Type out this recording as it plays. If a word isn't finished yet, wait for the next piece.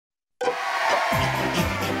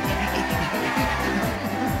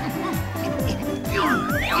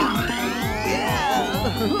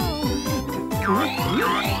Welcome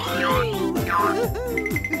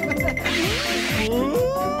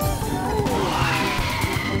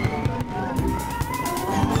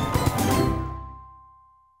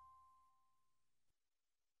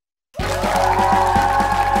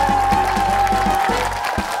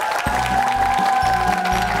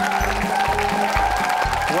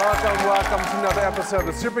to another episode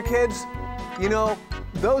of Superkids. You know,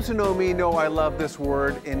 those who know me know I love this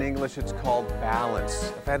word. In English, it's called balance.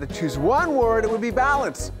 If I had to choose one word, it would be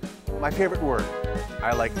balance. My favorite word.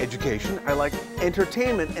 I like education, I like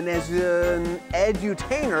entertainment, and as an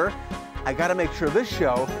edutainer, I gotta make sure this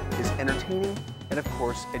show is entertaining and, of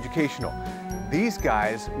course, educational. These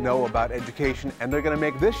guys know about education, and they're gonna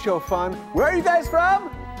make this show fun. Where are you guys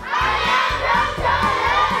from?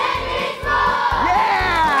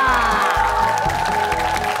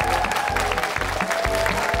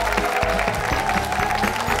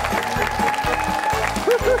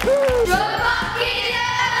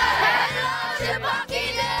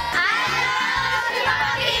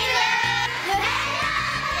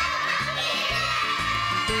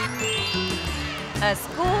 A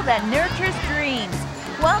school that nurtures dreams.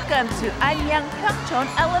 Welcome to Anyang Pyeongchon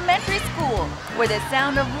Elementary School, where the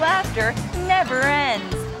sound of laughter never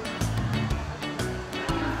ends.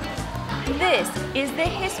 This is the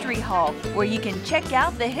History Hall, where you can check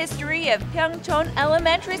out the history of Pyeongchon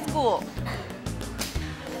Elementary School.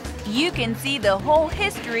 You can see the whole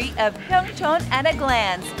history of Pyeongchon at a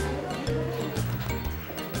glance.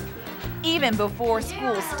 Even before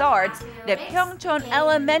school starts, the Pyeongchon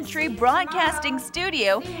Elementary Broadcasting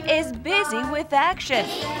Studio is busy with action.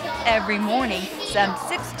 Every morning, some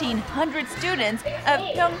 1,600 students of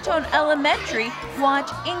Pyeongchon Elementary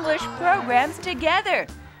watch English programs together.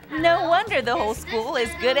 No wonder the whole school is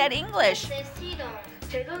good at English.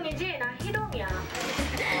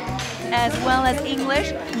 As well as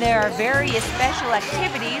English, there are various special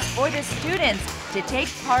activities for the students to take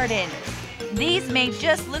part in. These may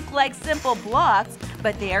just look like simple blocks,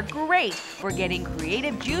 but they are great for getting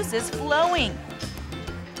creative juices flowing.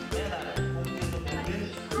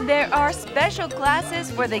 There are special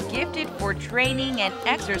classes for the gifted for training and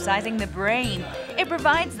exercising the brain. It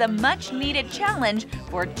provides the much-needed challenge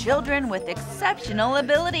for children with exceptional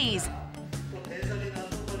abilities.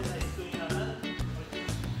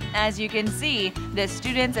 As you can see, the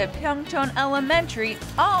students of Pyeongchon Elementary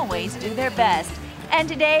always do their best. And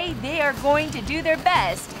today, they are going to do their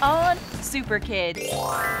best on Superkids.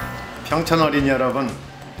 평촌 어린이 여러분,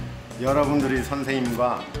 여러분들이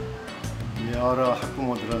선생님과 여러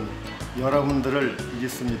학부모들은 여러분들을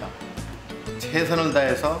믿습니다. 최선을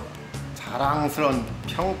다해서 자랑스러운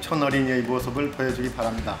평촌 어린이의 모습을 보여주기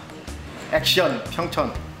바랍니다. 액션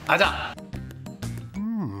평촌 아자!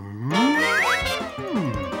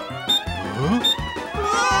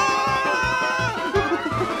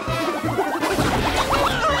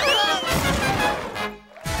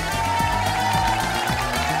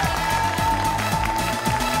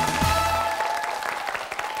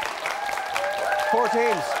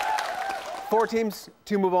 Four teams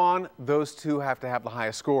to move on. Those two have to have the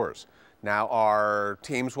highest scores. Now our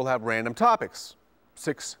teams will have random topics.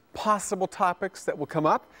 6 possible topics that will come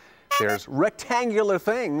up. There's rectangular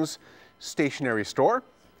things, stationery store,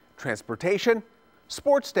 transportation,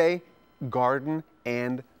 sports day, garden,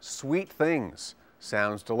 and sweet things.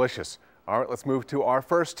 Sounds delicious. All right, let's move to our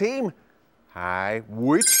first team. Hi,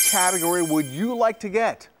 which category would you like to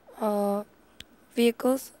get?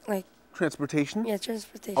 Vehicles, like transportation? Yeah,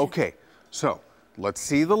 transportation. Okay, so let's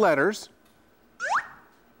see the letters.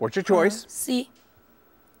 What's your choice? C.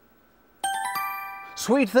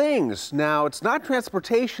 Sweet things. Now, it's not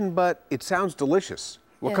transportation, but it sounds delicious.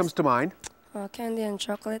 What comes to mind? Candy and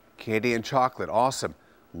chocolate. Candy and chocolate. Awesome.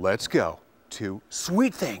 Let's go to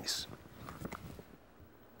sweet things.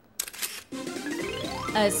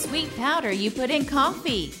 A sweet powder you put in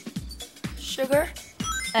coffee. Sugar.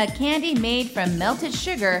 A candy made from melted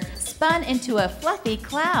sugar spun into a fluffy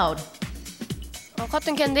cloud.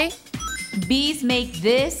 Cotton candy. Bees make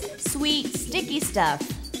this sweet, sticky stuff.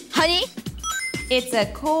 Honey. It's a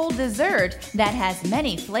cold dessert that has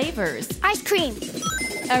many flavors. Ice cream.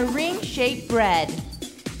 A ring-shaped bread.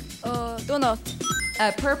 Donut.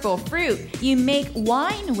 A purple fruit you make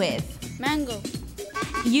wine with. Mango.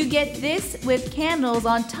 You get this with candles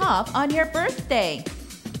on top on your birthday.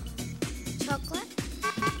 Chocolate.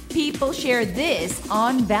 People share this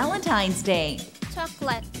on Valentine's Day.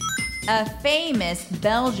 Chocolate. A famous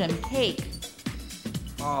Belgian cake.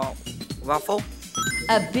 Waffle.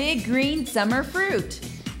 A big green summer fruit.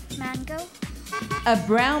 Mango. A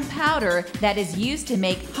brown powder that is used to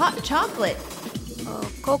make hot chocolate.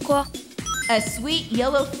 Cocoa. A sweet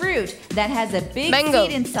yellow fruit that has a big Mango.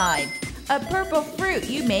 seed inside. A purple fruit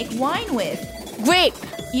you make wine with. Grape.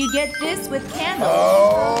 You get this with candles.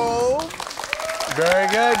 Oh, very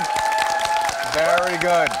good. Very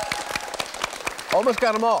good. Almost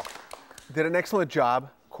got them all. Did an excellent job.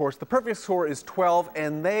 Of course, the perfect score is 12,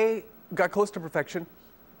 and they got close to perfection.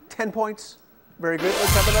 10 points. Very good.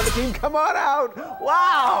 Let's have another team. Come on out.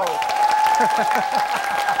 Wow.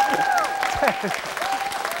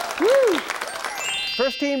 Woo.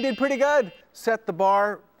 First team did pretty good. Set the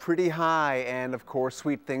bar pretty high. And of course,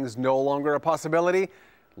 sweet things no longer a possibility.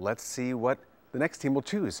 Let's see what the next team will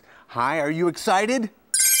choose. Hi, are you excited?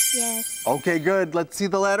 Yes. Okay, good. Let's see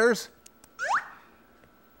the letters.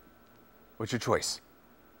 What's your choice?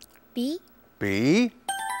 B. B.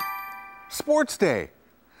 Sports Day.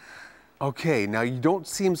 Okay, now you don't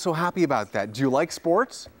seem so happy about that. Do you like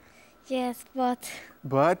sports? Yes, but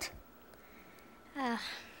But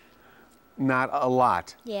not a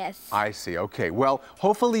lot. yes. I see. Okay, well,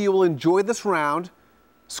 hopefully you will enjoy this round.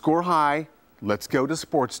 Score high. Let's go to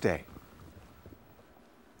Sports Day.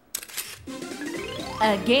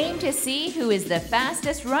 A game to see who is the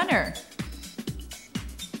fastest runner.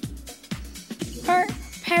 Her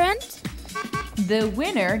parent. The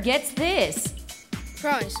winner gets this.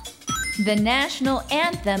 Prize. The national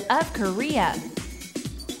anthem of Korea.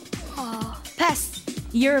 Pass.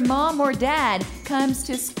 Your mom or dad comes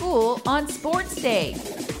to school on sports day.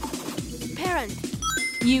 Parent.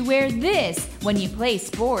 You wear this when you play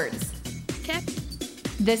sports. Cap.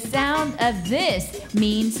 The sound of this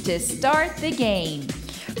means to start the game.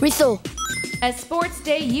 Whistle. A sports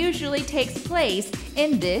day usually takes place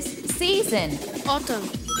in this season. Autumn.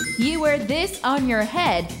 You wear this on your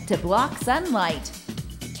head to block sunlight.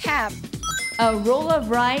 Cap. A roll of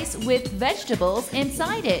rice with vegetables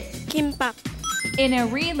inside it. Kimbap. In a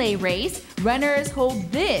relay race, runners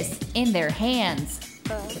hold this in their hands.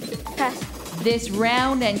 Pass. This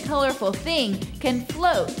round and colorful thing can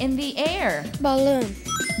float in the air. Balloon.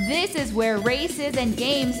 This is where races and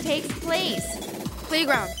games take place.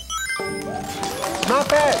 Playground. Not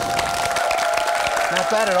bad. Not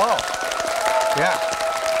bad at all. Yeah.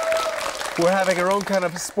 We're having our own kind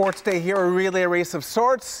of sports day here, a relay race of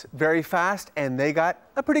sorts, very fast, and they got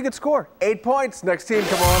a pretty good score. 8 points. Next team,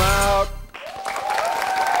 come on out.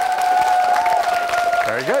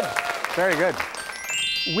 Very good. Very good.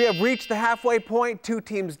 We have reached the halfway point. 2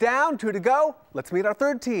 teams down, 2 to go. Let's meet our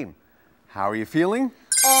third team. How are you feeling?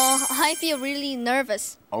 I feel really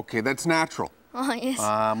nervous. Okay, that's natural. Oh, yes.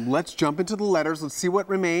 Let's jump into the letters. Let's see what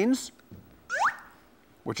remains.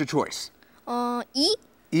 What's your choice? E.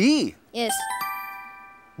 E. Yes.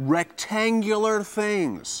 Rectangular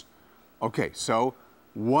things. Okay, so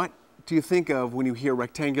what do you think of when you hear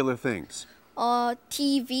rectangular things?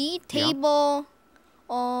 TV, table,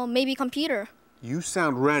 maybe computer. You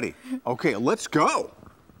sound ready. Okay, let's go.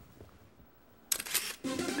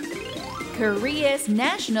 Korea's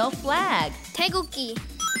national flag. 태극기.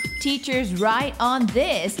 Teachers write on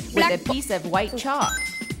this with a Black- piece of white chalk.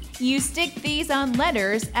 You stick these on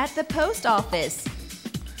letters at the post office.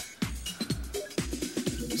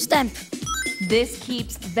 Stamp. This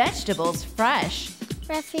keeps vegetables fresh.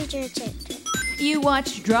 Refrigerator. You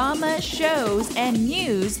watch drama, shows, and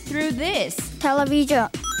news through this. Television.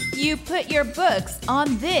 You put your books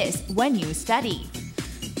on this when you study.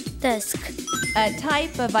 Desk. A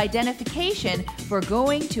type of identification for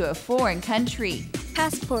going to a foreign country.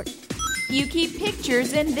 Passport. You keep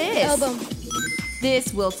pictures in this. Album.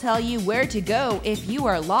 This will tell you where to go if you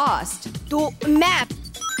are lost. Map.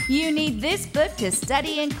 You need this book to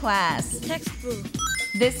study in class. Textbook.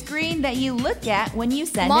 The screen that you look at when you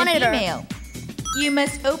send Monitor. an email. You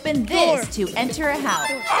must open Door. this to enter a house.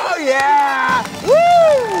 Oh, yeah!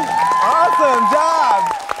 Woo! Awesome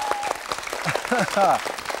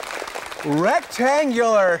job!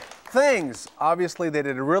 Rectangular things. Obviously, they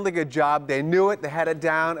did a really good job. They knew it, they had it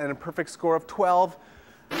down, and a perfect score of 12.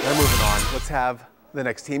 Now moving on, let's have the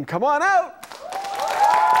next team come on out.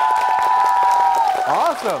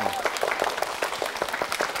 Awesome.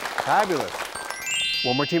 Fabulous.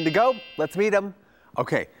 One more team to go. Let's meet them.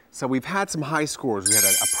 Okay, so we've had some high scores. We had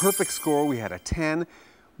a perfect score. We had a 10.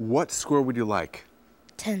 What score would you like?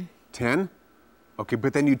 10. 10? Okay,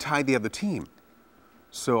 but then you tied the other team.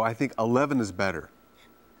 So I think 11 is better.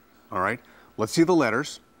 All right, let's see the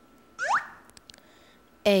letters.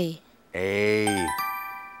 A. A.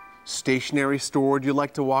 Stationery store. Do you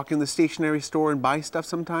like to walk in the stationery store and buy stuff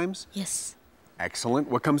sometimes? Yes. Excellent.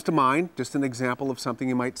 What comes to mind? Just an example of something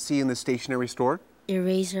you might see in the stationery store?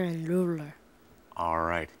 Eraser and ruler. All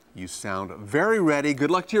right. You sound very ready. Good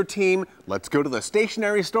luck to your team. Let's go to the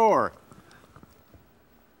stationery store.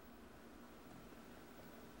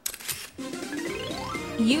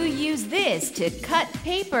 You use this to cut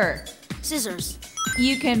paper. Scissors.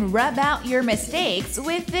 You can rub out your mistakes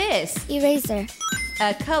with this. Eraser.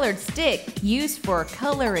 A colored stick used for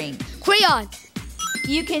coloring. Crayon.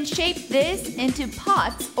 You can shape this into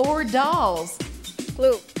pots or dolls.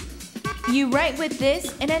 Glue. You write with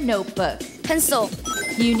this in a notebook. Pencil.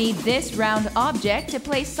 You need this round object to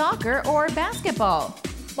play soccer or basketball.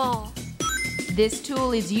 Ball. This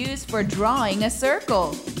tool is used for drawing a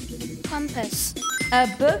circle. Compass. A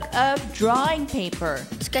book of drawing paper.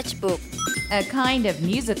 Sketchbook. A kind of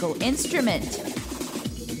musical instrument.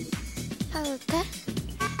 Palette.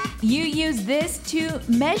 You use this to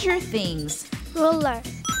measure things. Ruler.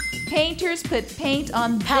 Painters put paint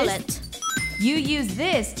on this. Palette. You use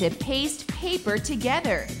this to paste paper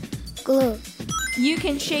together. Glue. You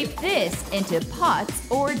can shape this into pots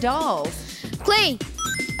or dolls. Clay.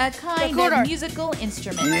 A kind Recorder. of musical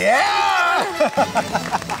instrument. Yeah!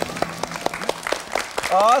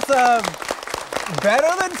 Awesome.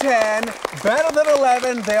 Better than 10, better than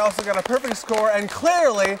 11. They also got a perfect score, and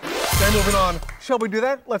clearly they're moving on. Shall we do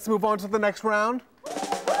that? Let's move on to the next round.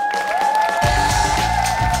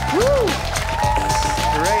 Woo!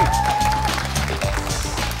 Great.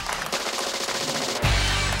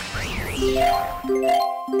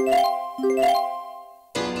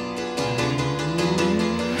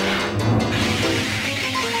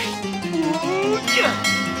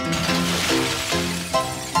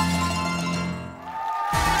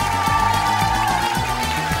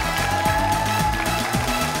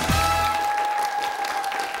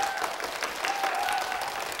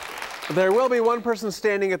 There will be one person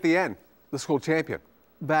standing at the end, the school champion.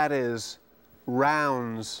 That is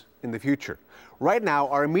rounds in the future. Right now,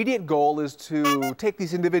 our immediate goal is to take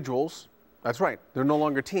these individuals, that's right, they're no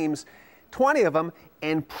longer teams, 20 of them,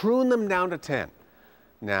 and prune them down to 10.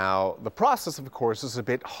 Now, the process, of course, is a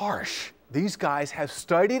bit harsh. These guys have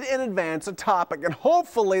studied in advance a topic, and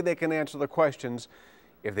hopefully they can answer the questions.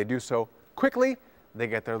 If they do so quickly, they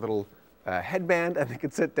get their little headband and they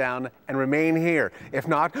can sit down and remain here. If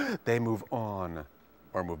not, they move on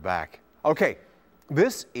or move back. Okay,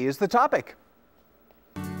 this is the topic.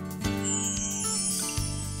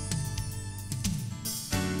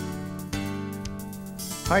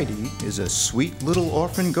 Heidi is a sweet little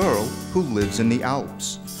orphan girl who lives in the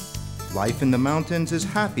Alps. Life in the mountains is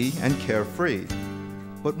happy and carefree.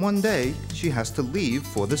 But one day, she has to leave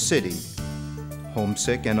for the city.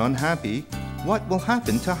 Homesick and unhappy, what will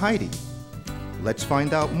happen to Heidi? Let's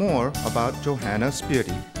find out more about Johanna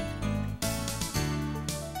Spiri.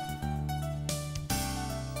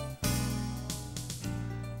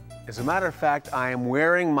 As a matter of fact, I am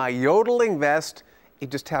wearing my yodeling vest. It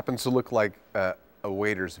just happens to look like a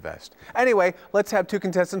waiter's vest. Anyway, let's have two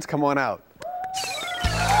contestants come on out.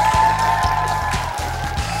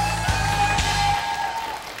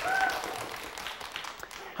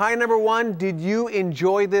 Hi, number one. Did you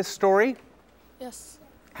enjoy this story? Yes.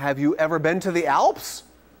 Have you ever been to the Alps?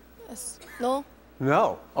 Yes. No.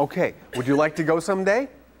 No. Okay. Would you like to go someday?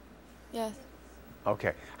 Yes.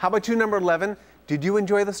 Okay. How about you, number 11? Did you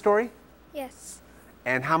enjoy the story? Yes.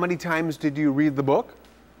 And how many times did you read the book?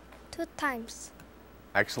 2 times.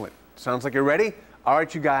 Excellent. Sounds like you're ready. All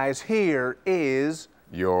right, you guys, here is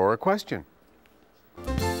your question.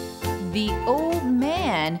 The old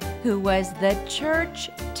man who was the church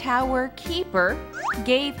tower keeper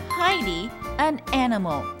gave Heidi an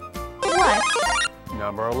animal. What?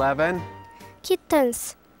 Number 11.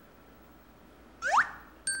 Kittens.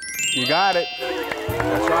 You got it.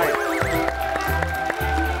 That's right.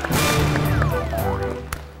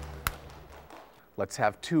 Let's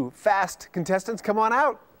have two fast contestants come on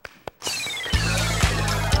out.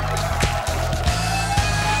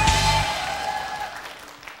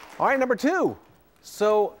 All right, number 2.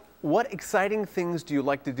 So, what exciting things do you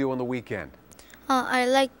like to do on the weekend? I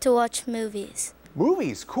like to watch movies.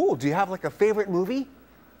 Movies, cool. Do you have like a favorite movie?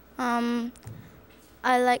 I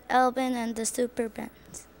like Alvin and the Super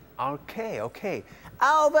Bands. Okay.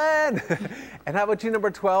 Alvin! And how about you,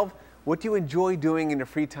 number 12? What do you enjoy doing in your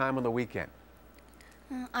free time on the weekend?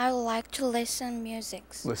 I like to listen music.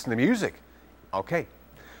 Listen to music. Okay.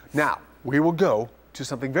 Now, we will go to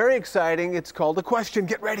something very exciting. It's called a question.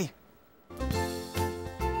 Get ready.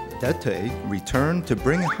 Dete returned to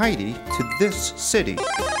bring Heidi to this city,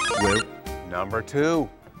 where... Number 2.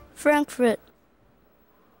 Frankfrut.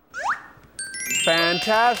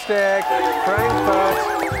 Fantastic. Frankfurt.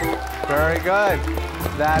 Very good.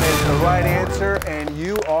 That is the right answer, and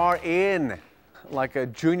you are in like a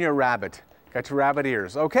junior rabbit. Got your rabbit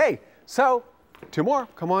ears. Okay, so 2 more.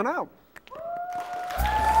 Come on out.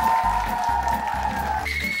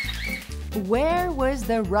 Where was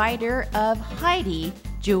the writer of Heidi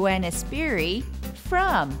Joanna Sperry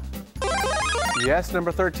from? Yes,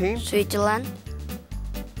 number 13. Switzerland.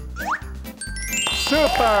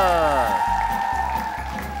 Super!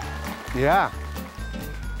 Yeah.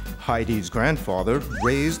 Heidi's grandfather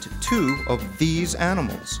raised 2 of these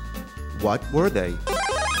animals. What were they?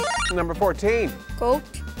 Number 14. Goat.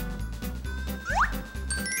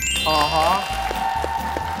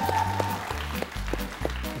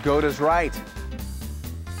 Goat is right.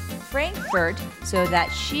 Frankfurt so that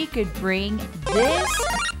she could bring this.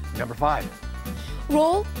 Number 5.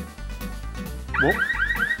 Roll. Whoop.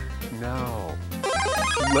 No.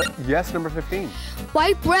 Yes, number 15.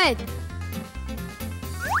 White bread.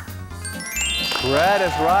 Bread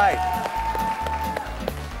is right.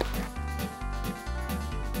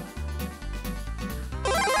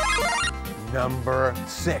 Number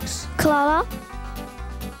 6. Clara.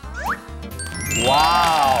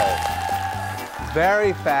 Wow.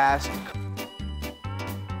 Very fast.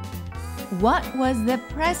 What was the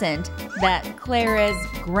present that Clara's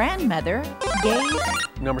grandmother gave?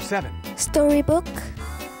 Number 7. Storybook.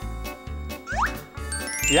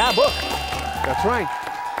 Yeah, book. That's right.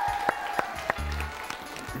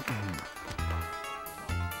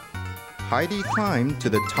 Heidi climbed to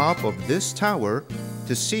the top of this tower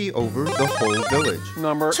to see over the whole village.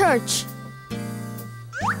 Number Church.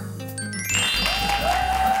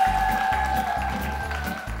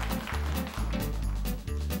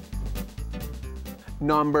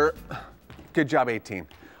 Good job, 18.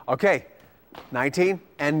 Okay, 19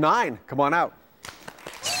 and 9. Come on out.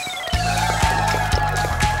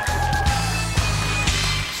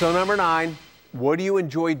 So number 9, what do you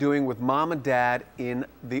enjoy doing with mom and dad in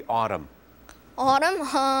the autumn? Autumn.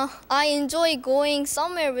 I enjoy going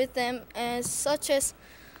somewhere with them, and such as,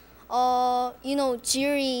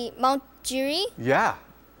 Jiri, Mount Jiri. Yeah.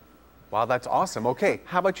 Wow, that's awesome. Okay,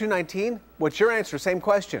 how about you, 19? What's your answer? Same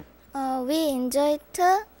question. We enjoy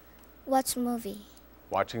to watch movie.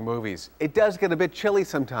 Watching movies. It does get a bit chilly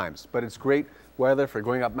sometimes, but it's great weather for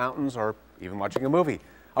going up mountains or even watching a movie.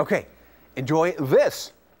 Okay, enjoy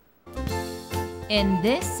this. In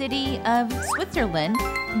this city of Switzerland,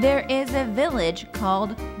 there is a village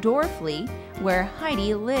called Dorfli where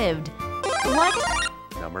Heidi lived. What?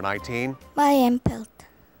 Number 19. Mayenfeld.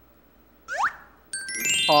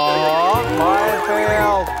 Oh,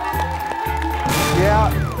 Mayenfeld.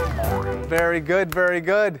 Yeah. Very good, very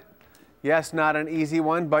good. Yes, not an easy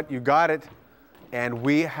one, but you got it. And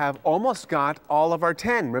we have almost got all of our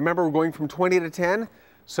 10. Remember, we're going from 20 to 10.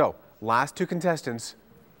 So, last 2 contestants,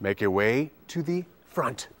 make your way to the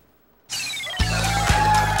front.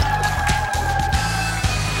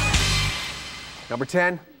 Number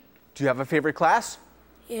 10, do you have a favorite class?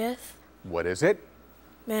 Yes. What is it?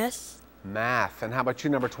 Math. Math. And how about you,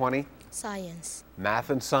 number 20? Science. Math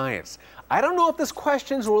and science. I don't know if this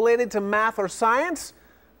question's related to math or science,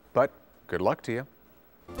 but good luck to you.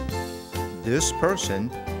 This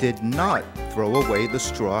person did not throw away the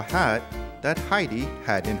straw hat that Heidi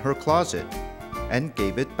had in her closet and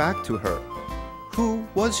gave it back to her. Who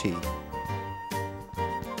was he?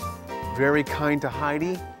 Very kind to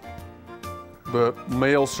Heidi, the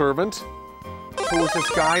male servant. Who was this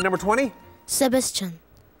guy, number 20? Sebastian.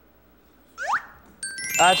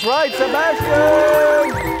 That's right, Sebastian!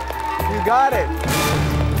 You got it.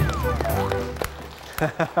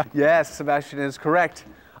 Yes, Sebastian is correct.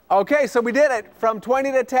 Okay, so we did it from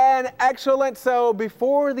 20 to 10. Excellent. So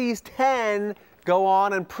before these 10 go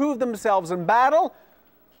on and prove themselves in battle,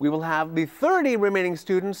 we will have the 30 remaining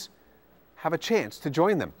students have a chance to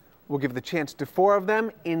join them. We'll give the chance to 4 of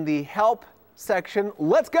them in the help section.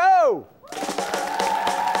 Let's go!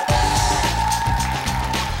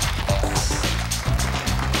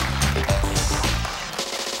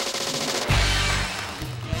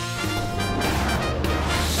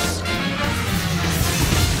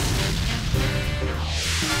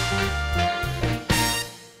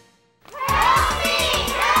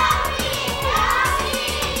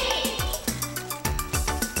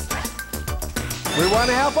 We want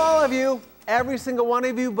to help all of you, every single one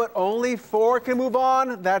of you, but only 4 can move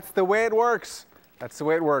on. That's the way it works. That's the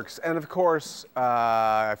way it works. And of course,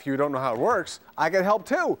 if you don't know how it works, I can help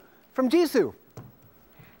too, from Jisoo.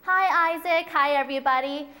 Hi, Isaac. Hi,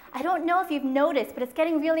 everybody. I don't know if you've noticed, but it's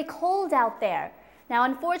getting really cold out there. Now,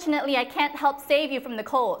 unfortunately, I can't help save you from the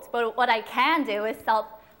cold, but what I can do is help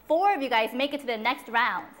 4 of you guys make it to the next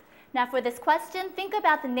round. Now, for this question, think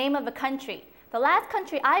about the name of a country. The last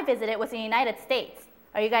country I visited was the United States.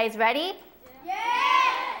 Are you guys ready?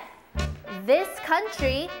 Yes! This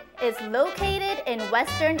country is located in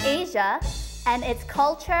Western Asia, and its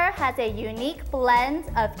culture has a unique blend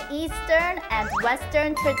of Eastern and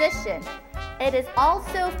Western tradition. It is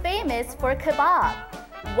also famous for kebab.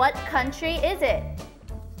 What country is it?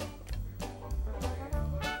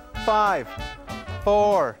 5,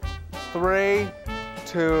 4, 3,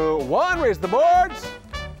 2, 1. Raise the boards.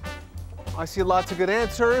 I see lots of good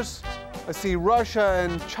answers. I see Russia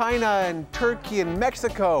and China and Turkey and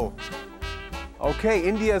Mexico. Okay,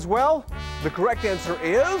 India as well. The correct answer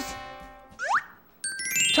is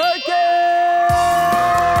Turkey!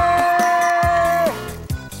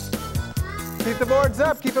 Keep the boards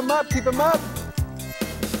up, keep them up, keep them up.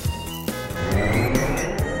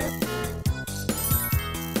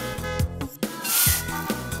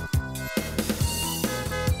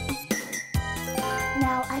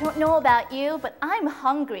 Now, I don't know about you, but I'm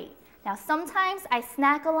hungry. Now, sometimes I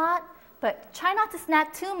snack a lot, but try not to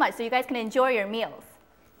snack too much so you guys can enjoy your meals.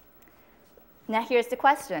 Now, here's the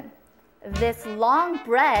question. This long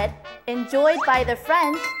bread, enjoyed by the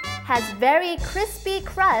French, has very crispy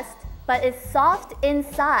crust, but is soft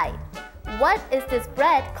inside. What is this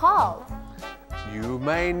bread called? You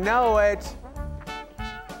may know it,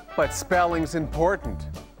 but spelling's important.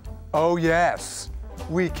 Oh yes,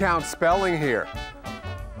 we count spelling here.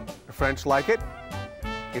 The French like it.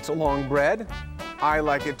 It's a long bread. I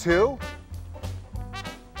like it too.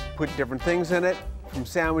 Put different things in it, from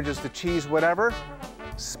sandwiches to cheese, whatever.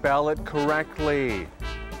 Spell it correctly.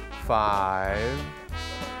 5,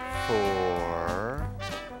 4,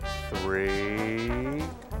 3,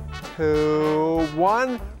 2,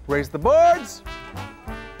 1. Raise the boards.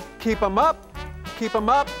 Keep them up. Keep them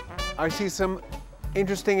up. I see some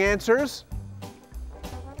interesting answers.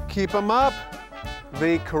 Keep them up.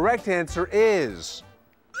 The correct answer is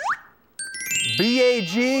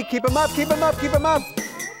B-A-G. Keep them up, keep them up, keep them up.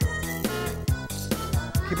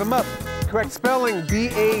 Keep them up. Correct spelling,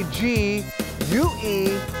 B-A-G-U-E-T-T-E.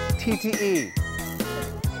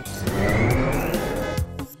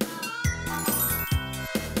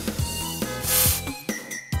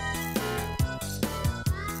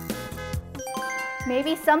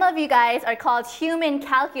 Maybe some of you guys are called human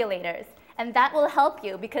calculators, and that will help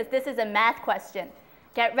you because this is a math question.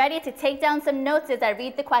 Get ready to take down some notes as I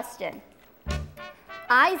read the question.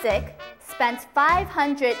 Isaac spent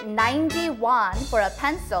 590 won for a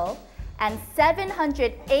pencil and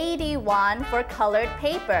 780 won for colored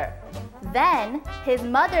paper. Then his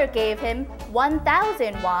mother gave him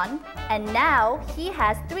 1,000 won, and now he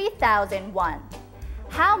has 3,000 won.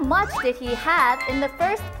 How much did he have in the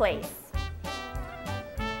first place?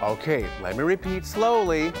 Okay, let me repeat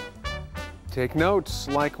slowly. Take notes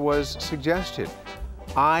like was suggested.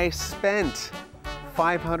 I spent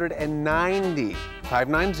 590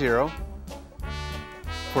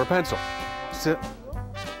 for a pencil. So,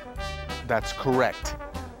 that's correct.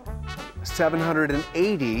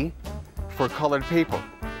 780 for colored paper.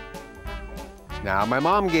 Now my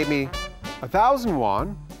mom gave me 1,000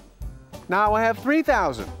 won. Now I have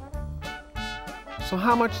 3,000. So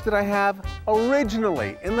how much did I have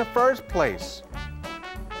originally in the first place?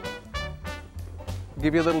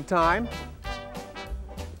 Give you a little time.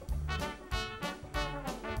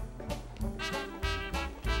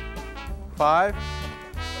 Five,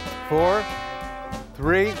 4,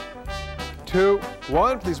 3, 2,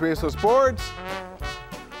 1. Please raise those boards.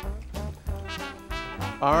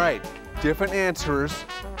 All right, different answers.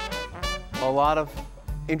 A lot of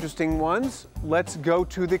interesting ones. Let's go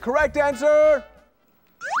to the correct answer.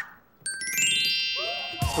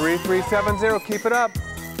 3370, keep it up.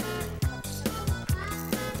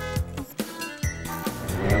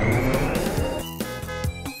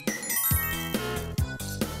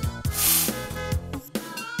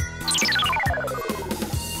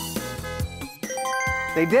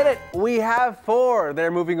 They did it. We have 4. They're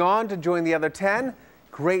moving on to join the other 10.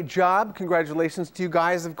 Great job. Congratulations to you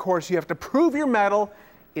guys. Of course, you have to prove your medal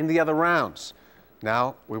in the other rounds.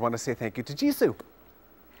 Now, we want to say thank you to Jisoo.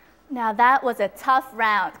 Now that was a tough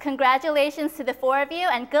round. Congratulations to the 4 of you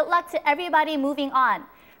and good luck to everybody moving on.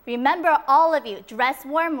 Remember, all of you, dress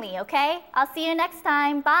warmly, okay? I'll see you next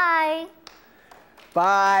time. Bye.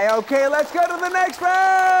 Bye. Okay, let's go to the next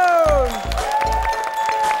round.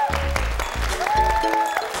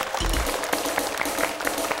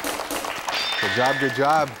 Good job, good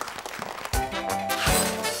job.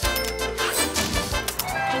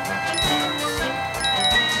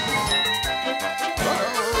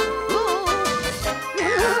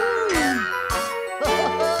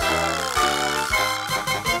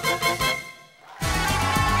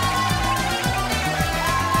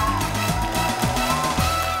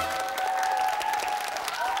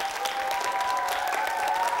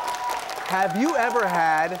 Have you ever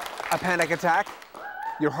had a panic attack?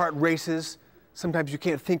 Your heart races, Sometimes you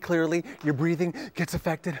can't think clearly, your breathing gets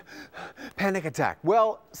affected. Panic attack.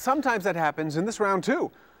 Well, sometimes that happens in this round too.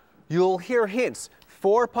 You'll hear hints,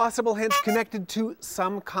 4 possible hints connected to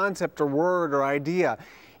some concept or word or idea.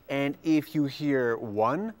 And if you hear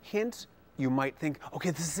one hint, you might think, okay,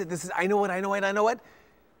 this is it, I know it.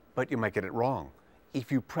 But you might get it wrong.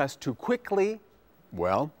 If you press too quickly,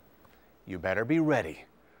 well, you better be ready.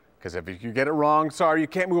 Because if you get it wrong, sorry, you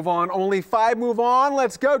can't move on. Only 5 move on.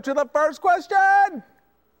 Let's go to the first question.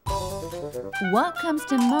 What comes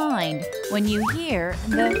to mind when you hear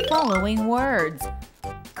the following words?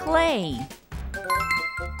 Clay.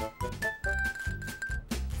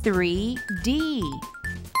 3D.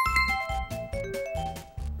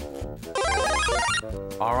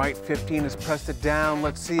 All right, 15 has pressed it down.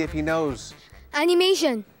 Let's see if he knows.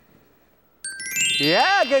 Animation.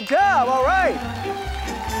 Yeah, good job. All right.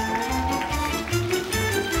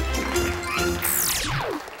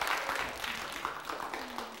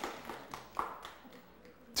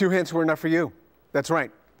 Two hints were enough for you. That's right.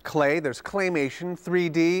 Clay, there's claymation,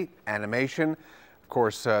 3D, animation. Of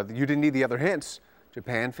course, you didn't need the other hints.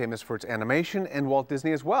 Japan, famous for its animation, and Walt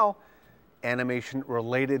Disney as well.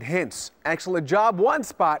 Animation-related hints. Excellent job. 1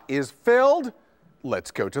 spot is filled. Let's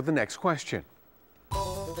go to the next question.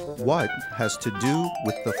 What has to do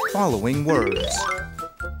with the following words?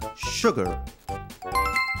 Sugar,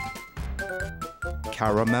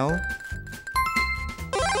 caramel.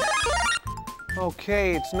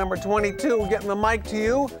 Okay, it's number 22. Getting the mic to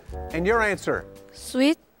you. And your answer?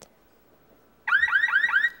 Sweet.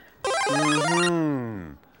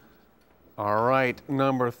 All right,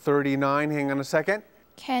 number 39. Hang on a second.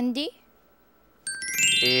 Candy.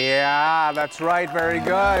 Yeah, that's right. Very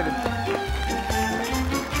good.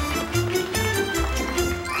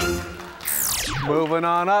 Moving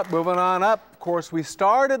on up. Of course, we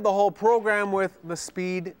started the whole program with the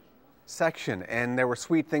speed section, and there were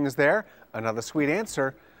sweet things there. Another sweet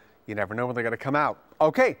answer. You never know when they're going to come out.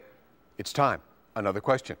 Okay, it's time. Another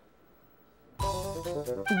question.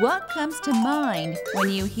 What comes to mind when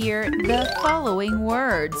you hear the following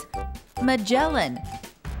words? Magellan.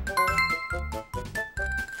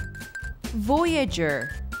 Voyager.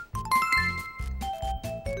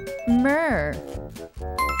 Myrrh.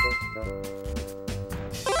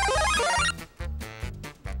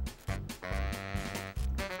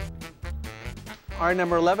 All right,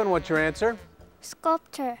 number 11, what's your answer?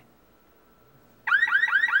 Sculptor.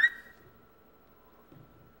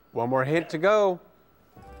 One more hint to go.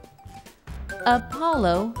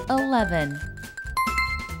 Apollo 11.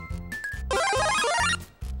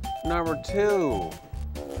 Number 2,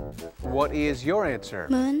 what is your answer?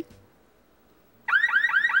 Moon.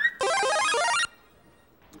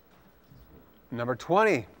 Number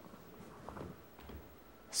 20.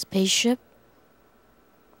 Spaceship.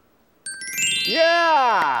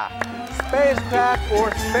 Yeah! Spacecraft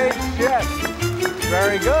or spaceship.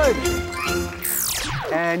 Very good.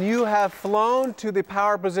 And you have flown to the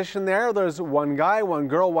power position there. There's one guy, one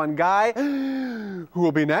girl, one guy. Who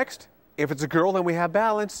will be next? If it's a girl, then we have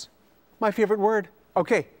balance. My favorite word.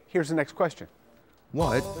 Okay, here's the next question.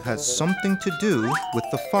 What has something to do with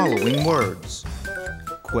the following words?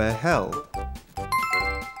 Quehel,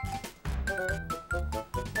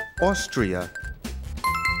 Austria,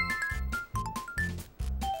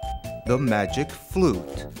 the magic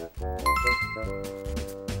flute,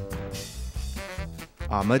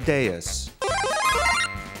 Amadeus,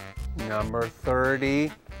 Number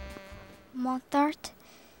 30. Mozart.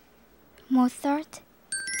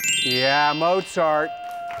 Yeah, Mozart.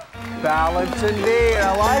 Balance indeed.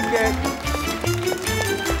 I like it.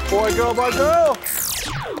 Boy, girl.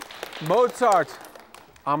 Mozart.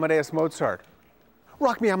 Amadeus Mozart.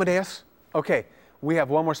 Rock me, Amadeus. Okay, we have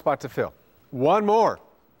one more spot to fill. One more.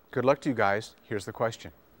 Good luck to you guys. Here's the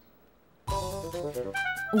question.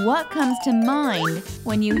 What comes to mind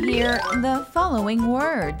when you hear the following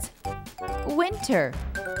words? Winter.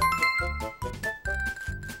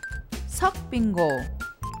 석빙고.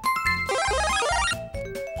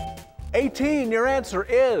 18, your answer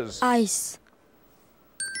is? Ice.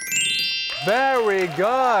 Very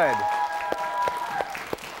good.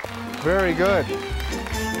 Very good.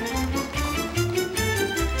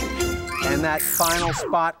 And that final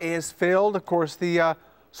spot is filled. Of course, the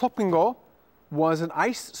석빙고 was an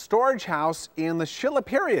ice storage house in the Shilla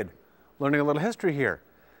period. Learning a little history here.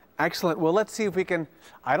 Excellent. Well, let's see if we can,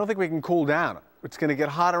 I don't think we can cool down. It's going to get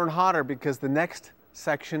hotter and hotter because the next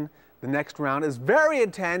section, the next round is very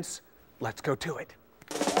intense. Let's go to it.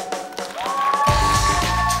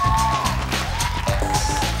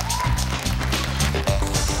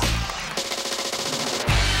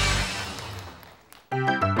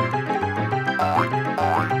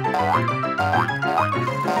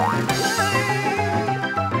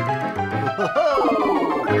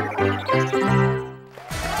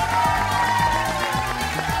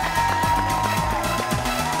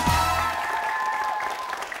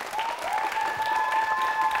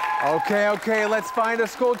 Okay, let's find a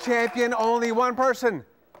school champion. Only one person.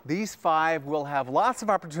 These 5 will have lots of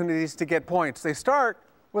opportunities to get points. They start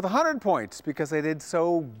with 100 points because they did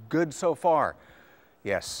so good so far.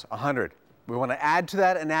 Yes, 100. We want to add to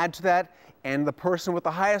that and add to that, and the person with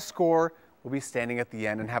the highest score will be standing at the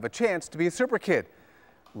end and have a chance to be a super kid.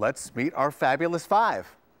 Let's meet our fabulous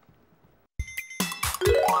 5.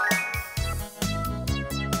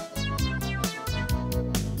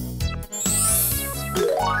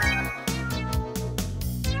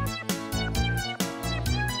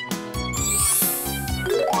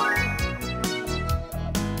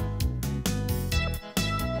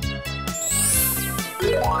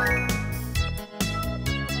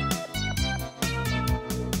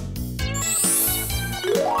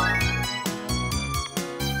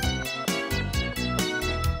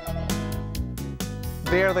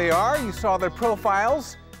 There they are. You saw their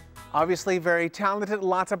profiles. Obviously very talented,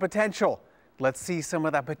 lots of potential. Let's see some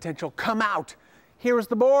of that potential come out. Here's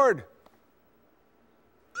the board.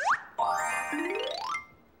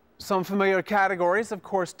 Some familiar categories, of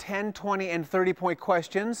course, 10, 20, and 30-point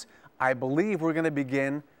questions. I believe we're going to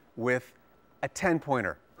begin with a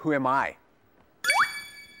 10-pointer. Who am I?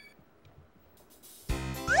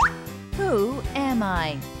 Who am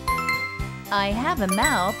I? I have a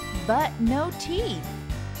mouth, but no teeth.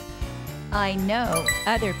 I know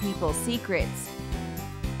other people's secrets.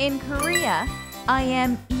 In Korea, I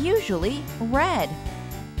am usually red.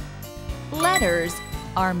 Letters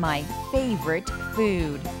are my favorite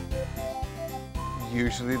food.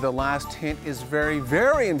 Usually the last hint is very,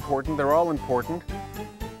 very important. They're all important.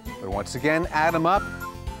 But once again, add them up.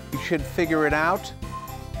 You should figure it out.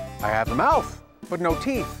 I have a mouth, but no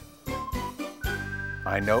teeth.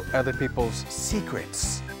 I know other people's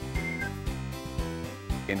secrets.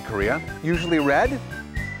 In Korea, usually red.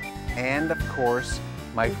 And of course,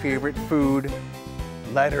 my favorite food,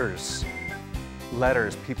 letters.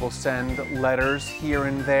 Letters. People send letters here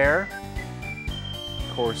and there.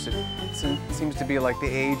 Of course, it seems to be like the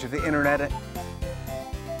age of the internet,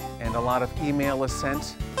 and a lot of email is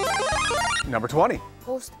sent. Number 20.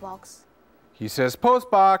 Postbox. He says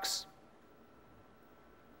postbox.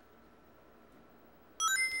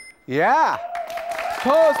 Yeah.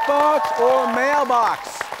 Postbox or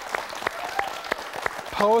mailbox.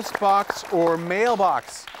 Postbox or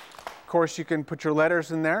mailbox. Of course, you can put your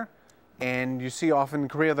letters in there, and you see often in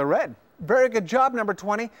Korea they're red. Very good job, number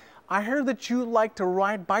 20. I heard that you like to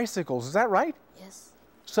ride bicycles. Is that right? Yes.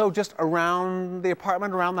 So just around the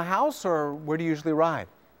apartment, around the house, or where do you usually ride?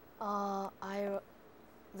 The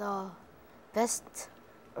best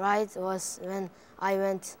ride was when I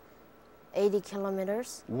went 80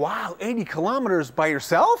 kilometers. Wow, 80 kilometers by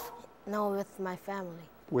yourself? No, with my family.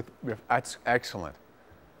 That's excellent.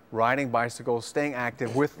 Riding bicycles, staying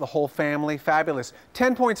active with the whole family, fabulous.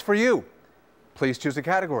 10 points for you. Please choose a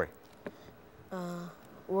category.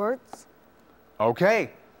 Words.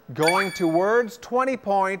 Okay, going to words, 20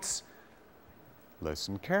 points.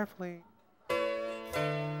 Listen carefully.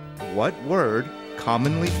 What word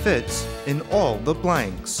commonly fits in all the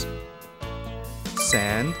blanks?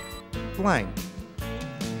 Sand, blank.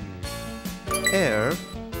 Air,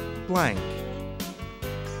 blank.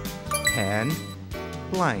 Hand,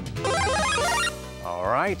 blank. All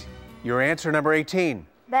right, your answer, number 18.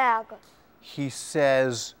 Bag. He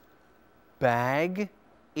says bag.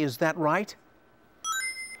 Is that right?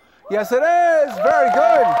 Yes, it is. Very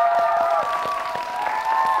good.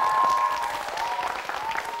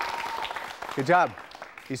 Good job.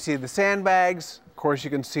 You see the sandbags. Of course, you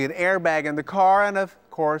can see an airbag in the car, and of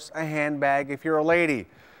course, a handbag if you're a lady.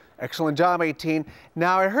 Excellent job, 18.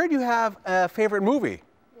 Now, I heard you have a favorite movie.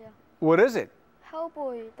 Yeah. What is it?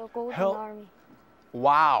 Hellboy, the Golden Army.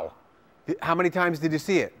 Wow. How many times did you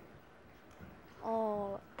see it?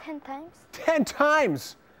 10 times. 10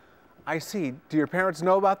 times. I see. Do your parents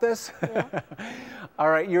know about this? Yeah. All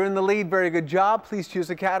right, you're in the lead. Very good job. Please choose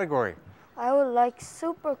a category. I would like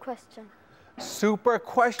super question. Super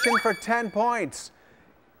question for 10 points.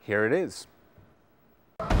 Here it is.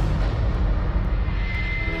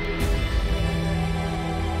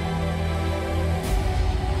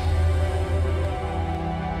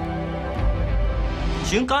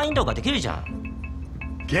瞬間移動ができるじゃん。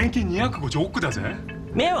現金250億だぜ。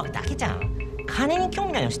迷惑だけじゃん。金に興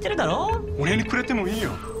味ないの知ってるだろ?俺にくれてもいい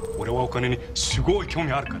よ。俺はお金にすごい興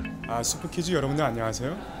味あるから。슈퍼키즈 여러분들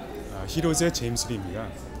안녕하세요. 히로즈의 제임스 리입니다.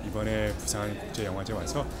 이번에 부산 국제영화제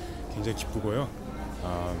와서 굉장히 기쁘고요.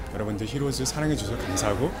 여러분들 히로즈 사랑해 주셔서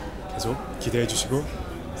감사하고 계속 기대해 주시고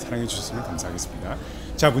사랑해 주셨으면 감사하겠습니다.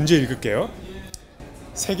 자, 문제 읽을게요.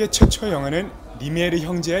 세계 최초 영화는 리메르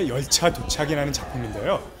형제의 열차 도착이라는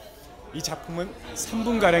작품인데요. 이 작품은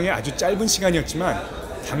 3분가량의 아주 짧은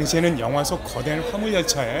시간이었지만 당시에는 영화 속 거대한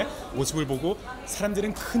화물열차의 모습을 보고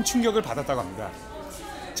사람들은 큰 충격을 받았다고 합니다.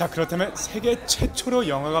 자, 그렇다면 세계 최초로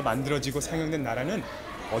영화가 만들어지고 상영된 나라는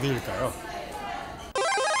어디일까요?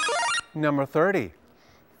 Number 30.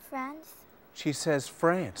 France. She says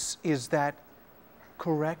France. Is that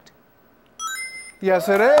correct? Yes,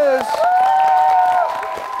 it is.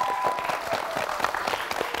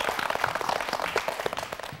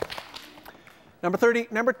 Number 30.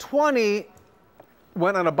 Number 20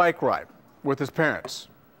 went on a bike ride with his parents.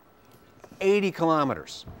 80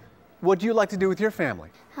 kilometers. What do you like to do with your family?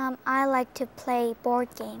 I like to play board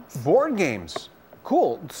games. Board games.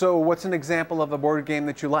 Cool. So what's an example of a board game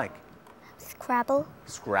that you like? Scrabble.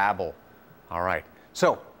 Scrabble. All right.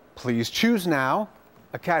 So please choose now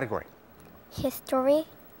a category. History.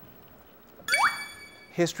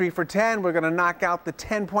 History for 10. We're going to knock out the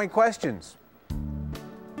 10-point questions.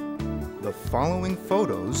 The following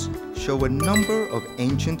photos show a number of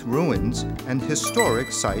ancient ruins and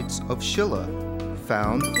historic sites of Shilla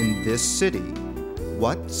found in this city.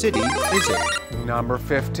 What city is it? Number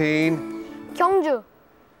 15. Gyeongju.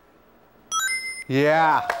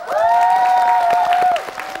 Yeah.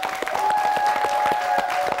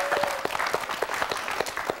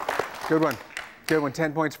 Good one. Good one.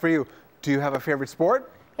 10 points for you. Do you have a favorite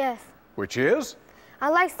sport? Yes. Which is? I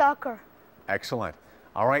like soccer. Excellent.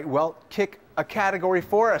 All right, well, kick a category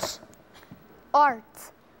for us. Art.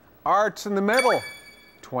 Arts in the middle.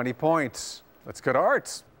 20 points. Let's go to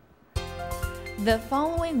arts. The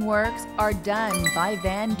following works are done by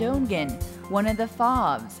Van Dongen, one of the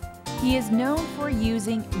Favs. He is known for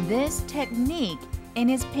using this technique in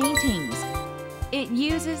his paintings. It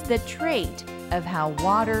uses the trait of how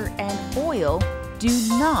water and oil do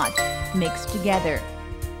not mix together.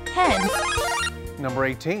 Hence, Number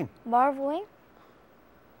 18. Marbling.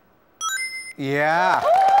 Yeah.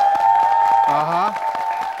 Uh-huh.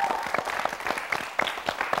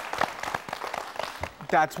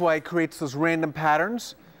 That's why it creates those random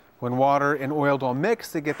patterns. When water and oil don't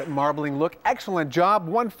mix, they get that marbling look. Excellent job.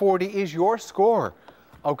 140 is your score.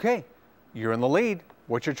 Okay, you're in the lead.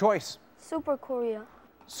 What's your choice? Super Korea.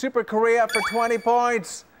 Super Korea for 20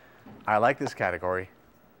 points. I like this category.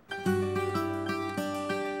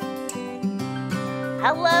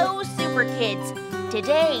 hello, Superkids.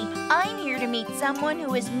 Today, I'm here to meet someone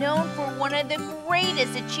who is known for one of the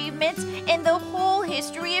greatest achievements in the whole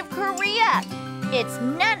history of Korea. It's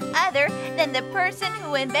none other than the person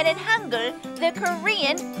who invented Hangul, the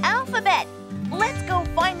Korean alphabet. Let's go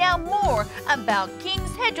find out more about King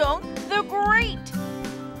Sejong the Great.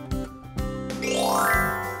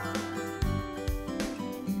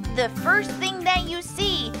 The first thing that you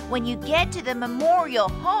see when you get to the Memorial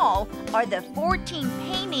Hall are the 14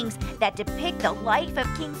 paintings that depict the life of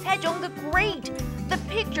King Sejong the Great. The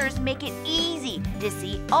pictures make it easy to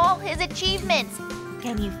see all his achievements.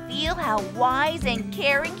 Can you feel how wise and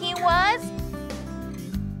caring he was?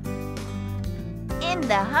 In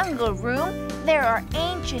the Hangul room, there are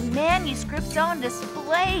ancient manuscripts on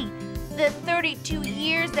display. The 32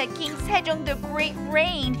 years that King Sejong the Great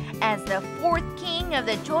reigned as the 4th king of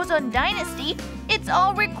the Joseon dynasty, it's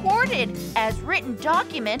all recorded as written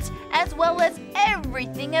documents as well as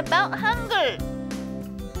everything about Hangul.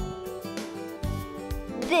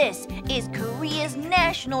 This is Korea's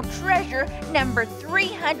national treasure number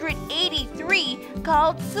 383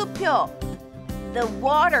 called Supyo. The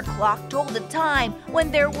water clock told the time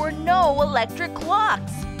when there were no electric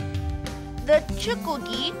clocks. The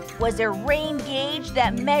chukgugi was a rain gauge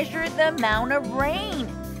that measured the amount of rain.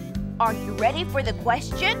 Are you ready for the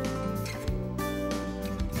question?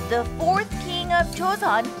 The 4th king of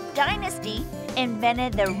Joseon dynasty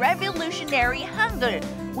invented the revolutionary Hangul,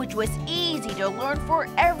 which was easy to learn for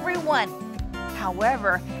everyone.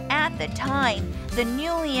 However, at the time, the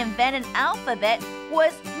newly invented alphabet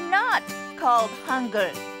was not called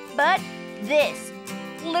Hangul, but this,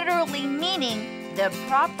 literally meaning the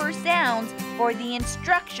proper sounds for the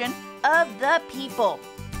instruction of the people.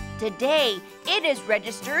 Today, it is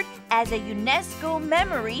registered as a UNESCO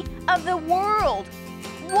memory of the world.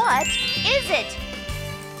 What is it?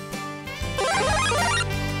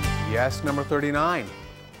 Yes, number 39.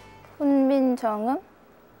 훈민정음.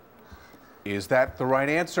 Is that the right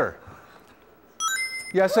answer?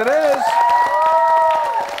 Yes, it is.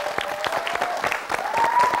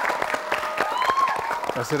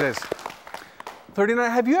 Yes, it is.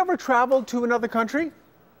 39, have you ever traveled to another country?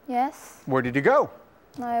 Yes. Where did you go?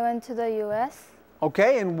 I went to the U.S.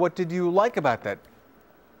 Okay, and what did you like about that?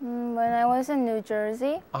 When I was in New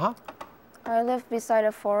Jersey, Uh-huh. I lived beside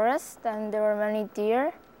a forest and there were many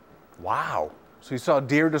deer. Wow. So you saw a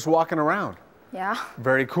deer just walking around. Yeah.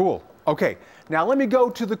 Very cool. Okay, now let me go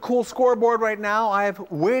to the cool scoreboard right now. I've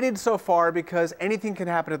waited so far because anything can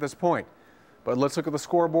happen at this point. But let's look at the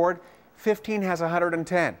scoreboard. 15 has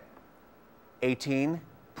 110. 18,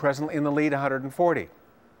 presently in the lead, 140.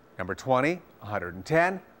 Number 20,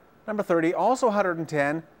 110. Number 30, also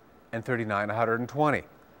 110. And 39, 120.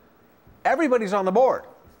 Everybody's on the board.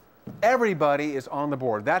 Everybody is on the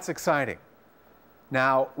board. That's exciting.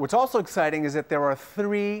 Now, what's also exciting is that there are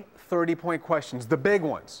 3 30-point questions, the big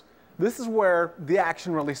ones. This is where the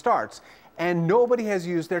action really starts. And nobody has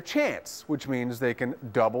used their chance, which means they can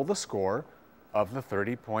double the score of the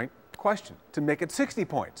 30-point question to make it 60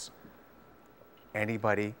 points.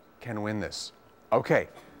 Anybody can win this. Okay,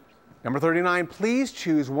 number 39, please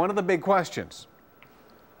choose one of the big questions.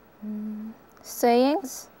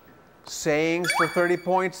 Sayings? Sayings for 30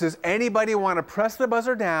 points. Does anybody want to press the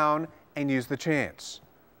buzzer down and use the chance?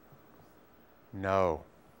 No.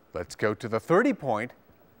 Let's go to the 30-point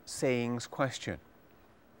sayings question.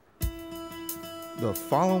 The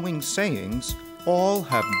following sayings all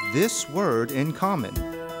have this word in common.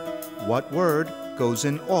 What word goes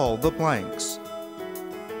in all the blanks?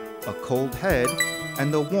 A cold head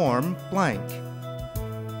and a warm blank.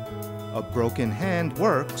 A broken hand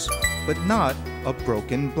works, but not a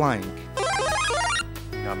broken blank.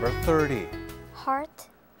 Number 30. Heart.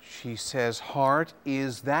 She says heart.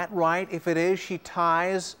 Is that right? If it is, she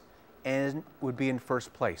ties and would be in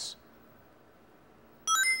first place.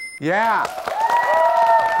 Yeah.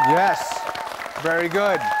 Yes. Very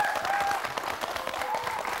good.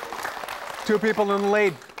 2 people in the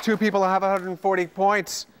lead. 2 people have 140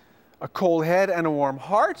 points. A cold head and a warm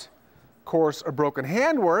heart. Of course, a broken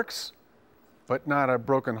hand works, but not a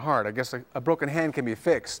broken heart. I guess a broken hand can be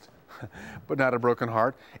fixed, but not a broken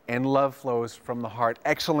heart. And love flows from the heart.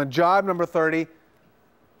 Excellent job, number 30.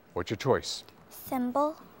 What's your choice?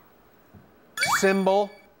 Symbol.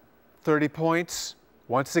 Symbol, 30 points.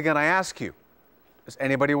 Once again, I ask you, does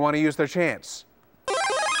anybody want to use their chance?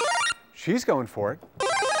 She's going for it.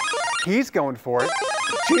 He's going for it.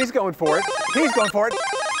 She's going for it. He's going for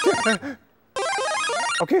it.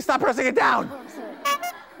 Okay, stop pressing it down.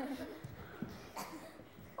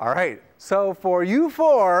 All right, so for you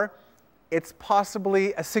 4, it's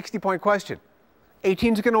possibly a 60-point question.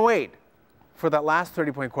 18's going to wait for that last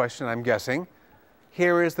 30-point question, I'm guessing.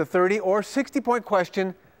 Here is the 30 or 60-point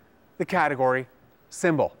question, the category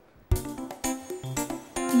symbol.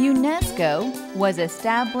 UNESCO was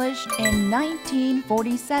established in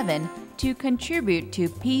 1947 to contribute to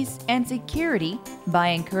peace and security by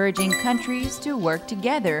encouraging countries to work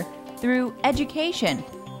together through education,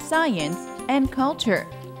 science, and culture.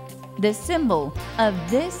 The symbol of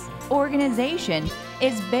this organization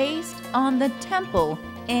is based on the temple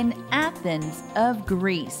in Athens of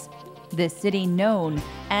Greece, the city known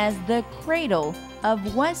as the cradle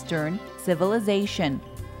of Western civilization.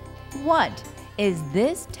 What is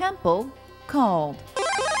this temple called?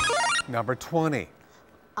 Number 20.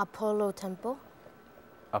 Apollo Temple.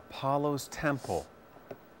 Apollo's temple.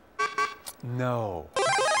 No.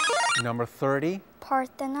 Number 30.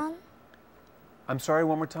 Parthenon. I'm sorry,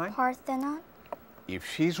 one more time? Parthenon. If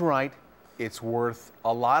she's right, it's worth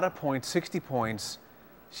a lot of points, 60 points.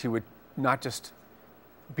 She would not just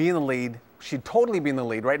be in the lead, she'd totally be in the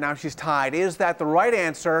lead. Right now she's tied. Is that the right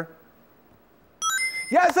answer?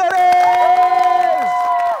 Yes, it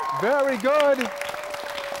is! Very good.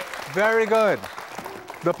 Very good.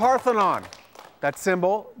 The Parthenon, that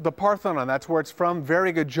symbol, the Parthenon, that's where it's from.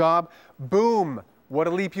 Very good job. Boom, what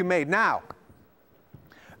a leap you made. Now,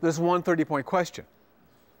 there's one 30-point question.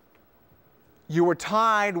 You were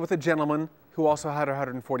tied with a gentleman who also had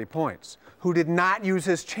 140 points, who did not use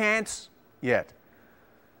his chance yet.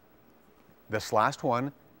 This last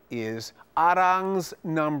one is Arang's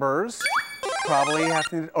numbers. Probably have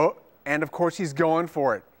to, oh, and of course he's going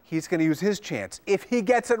for it. He's going to use his chance. If he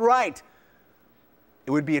gets it right,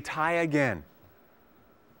 it would be a tie again.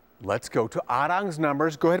 Let's go to Arang's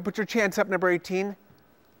numbers. Go ahead and put your chance up, number 18.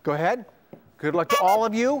 Go ahead. Good luck to all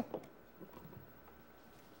of you.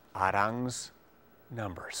 Arang's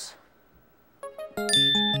numbers.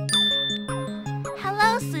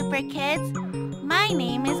 Hello, Super Kids. My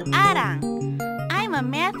name is Arang. I'm a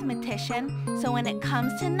mathematician, so when it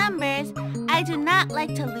comes to numbers, I do not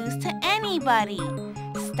like to lose to anybody.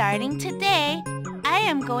 Starting today, I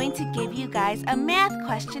am going to give you guys a math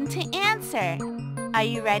question to answer. Are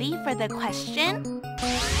you ready for the question?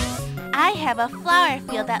 I have a flower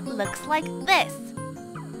field that looks like this.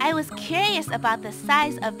 I was curious about the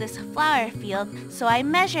size of this flower field, so I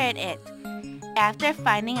measured it. After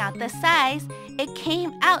finding out the size, it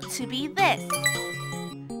came out to be this.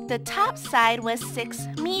 The top side was 6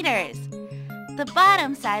 meters. The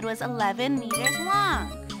bottom side was 11 meters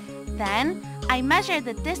long. Then I measured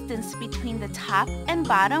the distance between the top and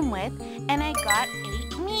bottom width and I got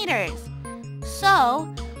 8 meters.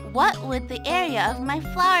 So, what would the area of my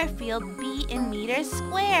flower field be in meters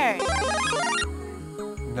squared?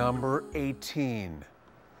 Number 18.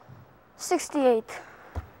 68.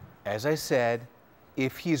 As I said,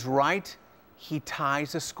 if he's right, he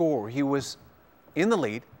ties the score. He was in the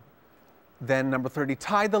lead. Then number 30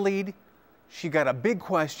 tied the lead. She got a big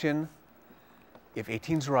question. If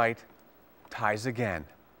 18's right, ties again.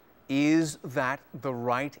 Is that the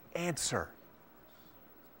right answer?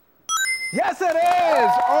 Yes, it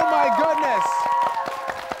is! Oh my goodness!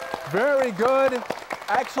 Very good.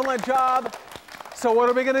 Excellent job. So what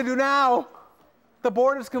are we gonna do now? The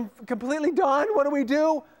board is completely done. What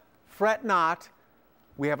do? Fret not.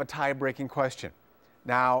 We have a tie-breaking question.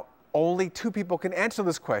 Now, only 2 people can answer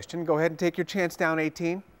this question. Go ahead and take your chance down,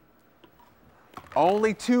 18.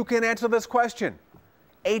 Only 2 can answer this question.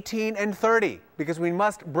 18 and 30, because we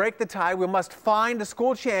must break the tie. We must find a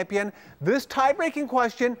school champion. This tie-breaking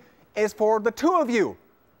question is for the 2 of you.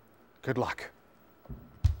 Good luck.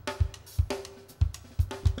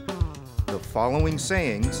 The following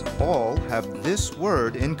sayings all have this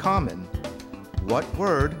word in common. What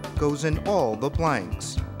word goes in all the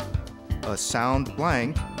blanks? A sound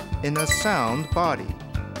blank in a sound body.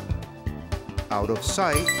 Out of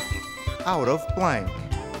sight, out of blank.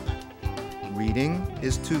 Reading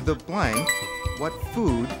is to the blank what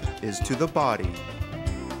food is to the body.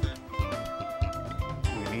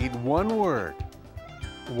 We need one word.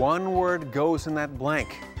 One word goes in that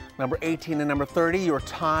blank. Number 18 and number 30, you're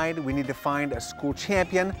tied. We need to find a school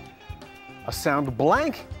champion. A sound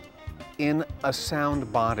blank in a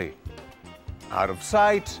sound body. Out of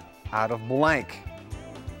sight, out of blank.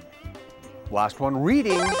 Last one,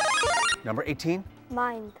 reading. Number 18.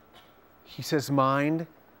 Mind. He says mind.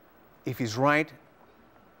 If he's right,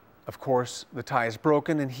 of course, the tie is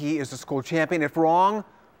broken and he is the school champion. If wrong,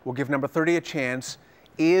 we'll give number 30 a chance.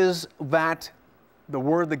 Is that the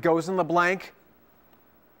word that goes in the blank?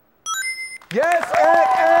 Yes, it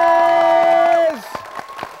is!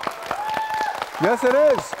 Yes, it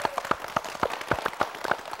is.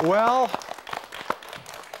 Well,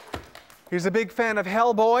 he's a big fan of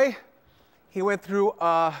Hellboy. He went through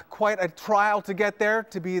quite a trial to get there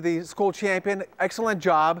to be the school champion. Excellent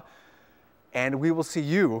job. And we will see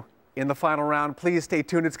you in the final round. Please stay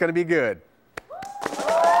tuned. It's going to be good.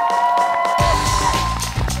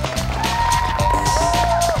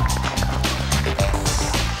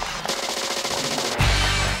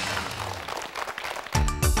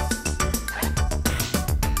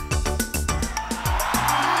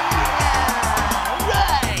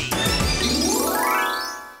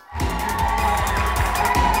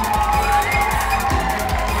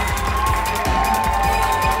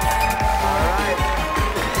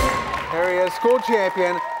 School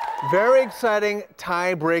champion. Very exciting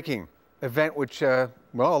tie-breaking event, which well,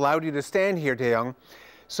 allowed you to stand here, Taeyong.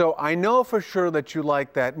 So I know for sure that you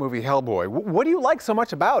like that movie Hellboy. What do you like so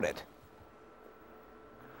much about it?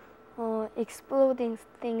 Exploding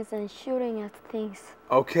things and shooting at things.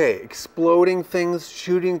 Okay, exploding things,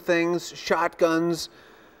 shooting things, shotguns,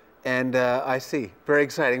 and I see. Very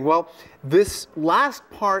exciting. Well, this last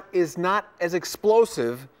part is not as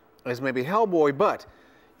explosive as maybe Hellboy, but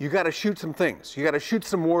you got to shoot some things. You got to shoot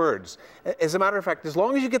some words. As a matter of fact, as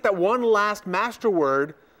long as you get that one last master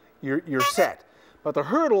word, you're set. But the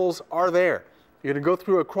hurdles are there. You're going to go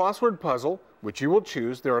through a crossword puzzle, which you will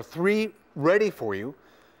choose. There are 3 ready for you.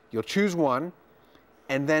 You'll choose one.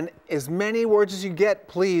 And then as many words as you get,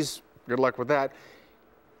 please, good luck with that.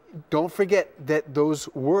 Don't forget that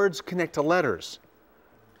those words connect to letters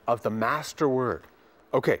of the master word.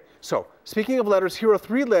 Okay, so speaking of letters, here are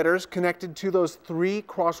 3 letters connected to those 3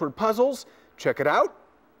 crossword puzzles. Check it out.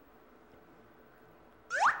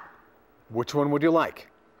 Which one would you like?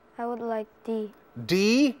 I would like D.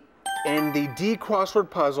 D, and the D crossword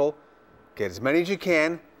puzzle. Get as many as you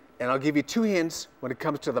can, and I'll give you 2 hints when it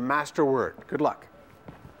comes to the master word. Good luck.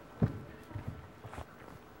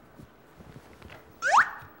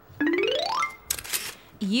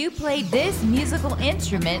 You play this musical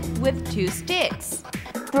instrument with 2 sticks.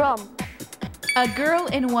 Drum. A girl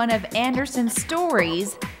in one of Anderson's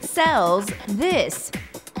stories sells this.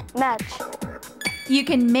 Match. You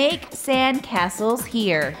can make sand castles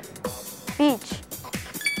here. Beach.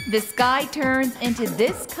 The sky turns into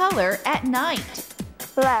this color at night.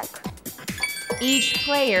 Black. Each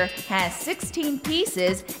player has 16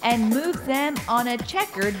 pieces and moves them on a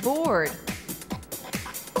checkered board.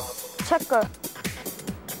 Checker.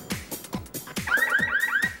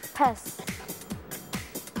 Pass.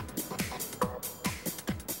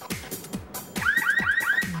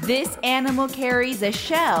 This animal carries a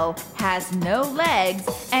shell, has no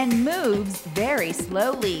legs, and moves very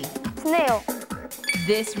slowly. Snail.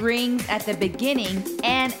 This rings at the beginning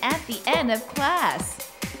and at the end of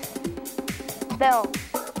class. Bell.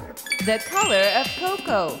 The color of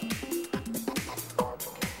cocoa.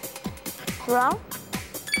 Brown.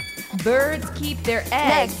 Birds keep their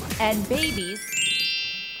eggs and babies.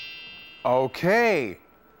 Okay.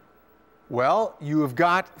 Well, you have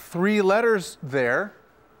got 3 letters there.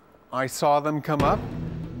 I saw them come up.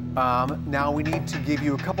 Now we need to give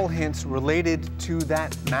you a couple hints related to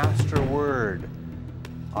that master word.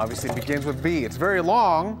 Obviously, it begins with B. It's very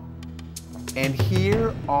long. And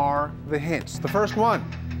here are the hints. The first one,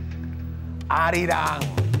 arirang.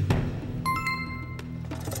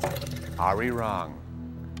 Arirang.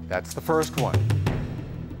 That's the first one.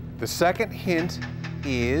 The second hint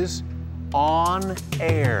is on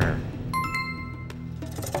air.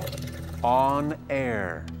 On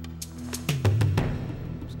air.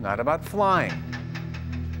 It's not about flying.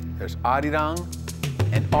 There's arirang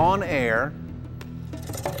and on air.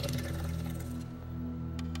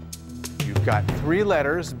 You've got 3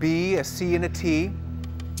 letters, B, a C, and a T.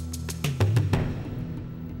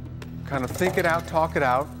 Kind of think it out, talk it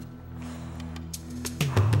out.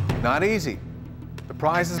 Not easy. The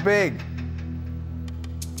prize is big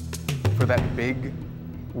for that big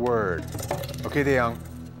word. Okay, Daeyoung,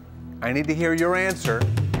 I need to hear your answer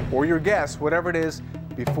or your guess, whatever it is,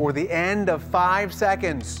 before the end of 5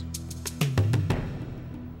 seconds.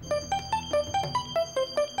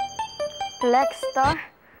 Black star.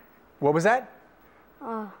 What was that?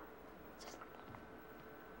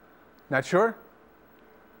 Not sure?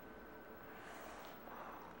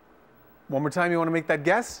 One more time, you want to make that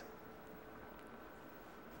guess?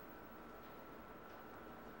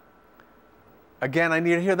 Again, I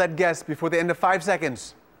need to hear that guess before the end of 5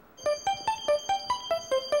 seconds.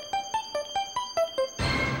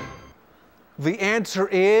 The answer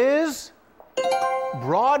is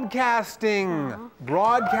broadcasting.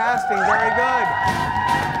 Broadcasting, very good.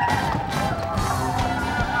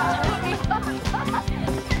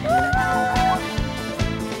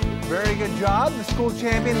 Very good job, the school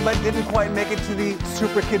champion, but didn't quite make it to the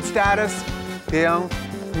Super Kid status. Daeyoung,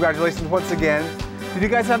 congratulations once again. Did you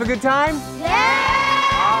guys have a good time? Yeah!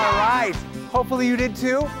 All right. Hopefully you did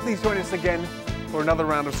too. Please join us again for another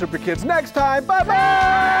round of Super Kids next time.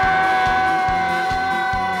 Bye-bye!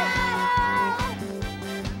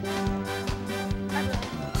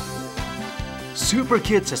 Super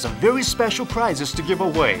Kids has some very special prizes to give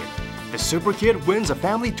away. The Super Kid wins a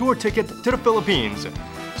family tour ticket to the Philippines.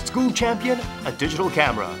 School champion, a digital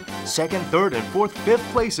camera. 2nd, 3rd, and 4th,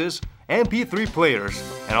 5th places, MP3 players.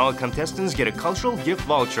 And all contestants get a cultural gift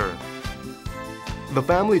voucher. The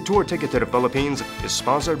family tour ticket to the Philippines is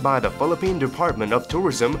sponsored by the Philippine Department of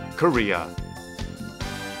Tourism, Korea.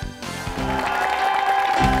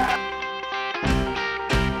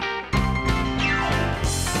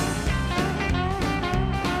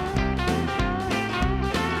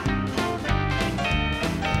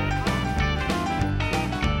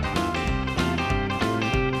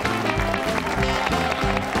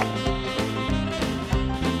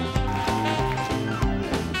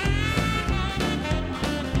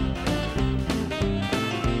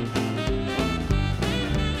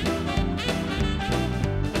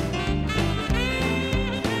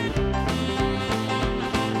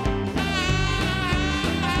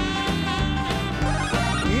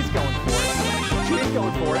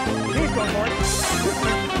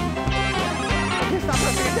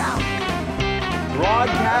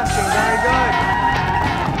 Broadcasting, very good.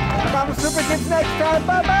 About the Super Kids next time.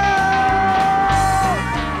 Bye-bye!